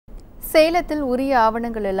சேலத்தில் உரிய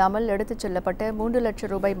ஆவணங்கள் இல்லாமல் எடுத்துச் செல்லப்பட்ட 3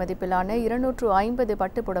 லட்சம் ரூபாய் மதிப்பிலான 250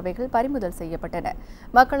 பட்டுப் புடவைகள் பறிமுதல் செய்யப்பட்டன.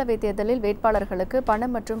 மக்களவைத் தேர்தலில் வேட்பாளர்களுக்கு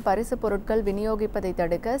பணம் மற்றும் பரிசுப் பொருட்கள் விநியோகிப்பதை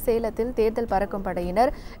தடுக்க சேலத்தில் தேர்தல் பறக்கும்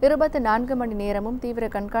படையினர் 24 மணி நேரமும் தீவிர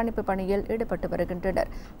கண்காணிப்பு பணியில் ஈடுபட்டு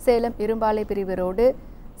வருகின்றனர். சேலம் இரும்பாலை பிரிவு ரோடு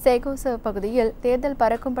சேகோச பகுதியில் தேர்தல்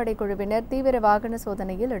பறக்கும் படை குழுவினர் தீவிர வாகன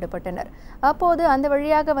சோதனையில் ஈடுபட்டனர். அப்போது அந்த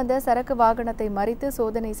வழியாக வந்த சரக்கு வாகனத்தை மறித்து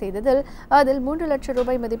சோதனை செய்ததில் அதில் 3 லட்சம்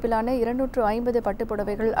ரூபாய் மதிப்பிலான 250 பட்டுப்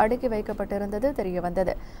புடவைகள் அடுக்கி வைக்கப்பட்டிருந்தது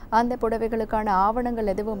தெரியவந்தது. அந்த புடவைகளுக்கான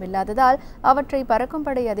ஆவணங்கள் எதுவும் இல்லாததால் அவற்றை பறக்கும்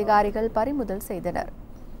படை அதிகாரிகள் பறிமுதல் செய்தனர்.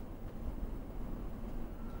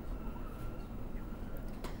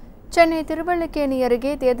 சென்னை திருவல்லிக்கேணி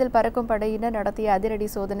அருகே தேர்தல் பறக்கும் படையினர் நடத்திய அதிரடி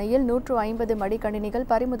சோதனையில் 150 மடிக்கணினிகள்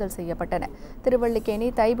பறிமுதல் செய்யப்பட்டன. திருவல்லிக்கேணி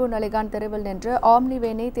தைபூன் அலிகான் தெருவில் நின்ற ஆம்னி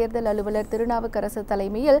வேனை தேர்தல் அலுவலர் திருநாவுக்கரசு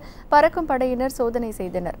தலைமையில் பறக்கும் படையினர் சோதனை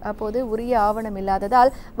செய்தனர். அப்போது உரிய ஆவணம்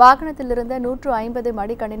இல்லாததால் வாகனத்தில் இருந்த 150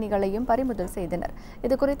 மடிக்கணினிகளையும் பறிமுதல் செய்தனர்.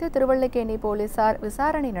 இதுகுறித்து திருவல்லிக்கேணி போலீசார்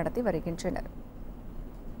விசாரணை நடத்தி வருகின்றனர்.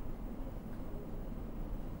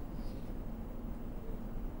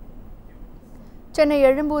 சென்னை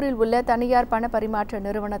எழும்பூரில் உள்ள தனியார் பண பரிமாற்ற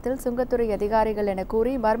நிறுவனத்தில் சுங்கத்துறை அதிகாரிகள் என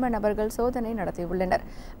கூறி மர்ம நபர்கள் சோதனை நடத்தியுள்ளனர்.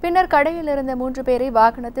 பின்னர் கடையில் இருந்த 3 பேரை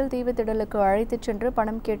வாகனத்தில் தீவுத்திடலுக்கு அழைத்துச் சென்று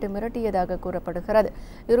பணம் கேட்டு மிரட்டியதாக கூறப்படுகிறது.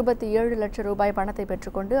 27 லட்சம் ரூபாய் பணத்தை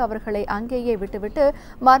பெற்றுக்கொண்டு அவர்களை அங்கேயே விட்டுவிட்டு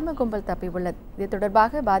மர்ம கும்பல் தப்பியுள்ளது. இது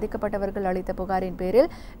தொடர்பாக பாதிக்கப்பட்டவர்கள் அளித்த புகாரின்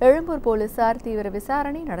பேரில் எழும்பூர் போலீசார் தீவிர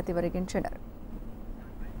விசாரணை நடத்தி வருகின்றனர்.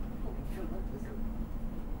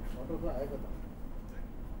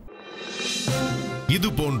 இது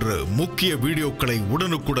போன்ற முக்கிய வீடியோக்களை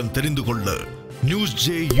உடனுக்குடன் தெரிந்து கொள்ள NewsJ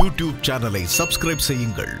யூடியூப் சேனலை சப்ஸ்கிரைப்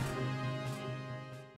செய்யுங்கள்.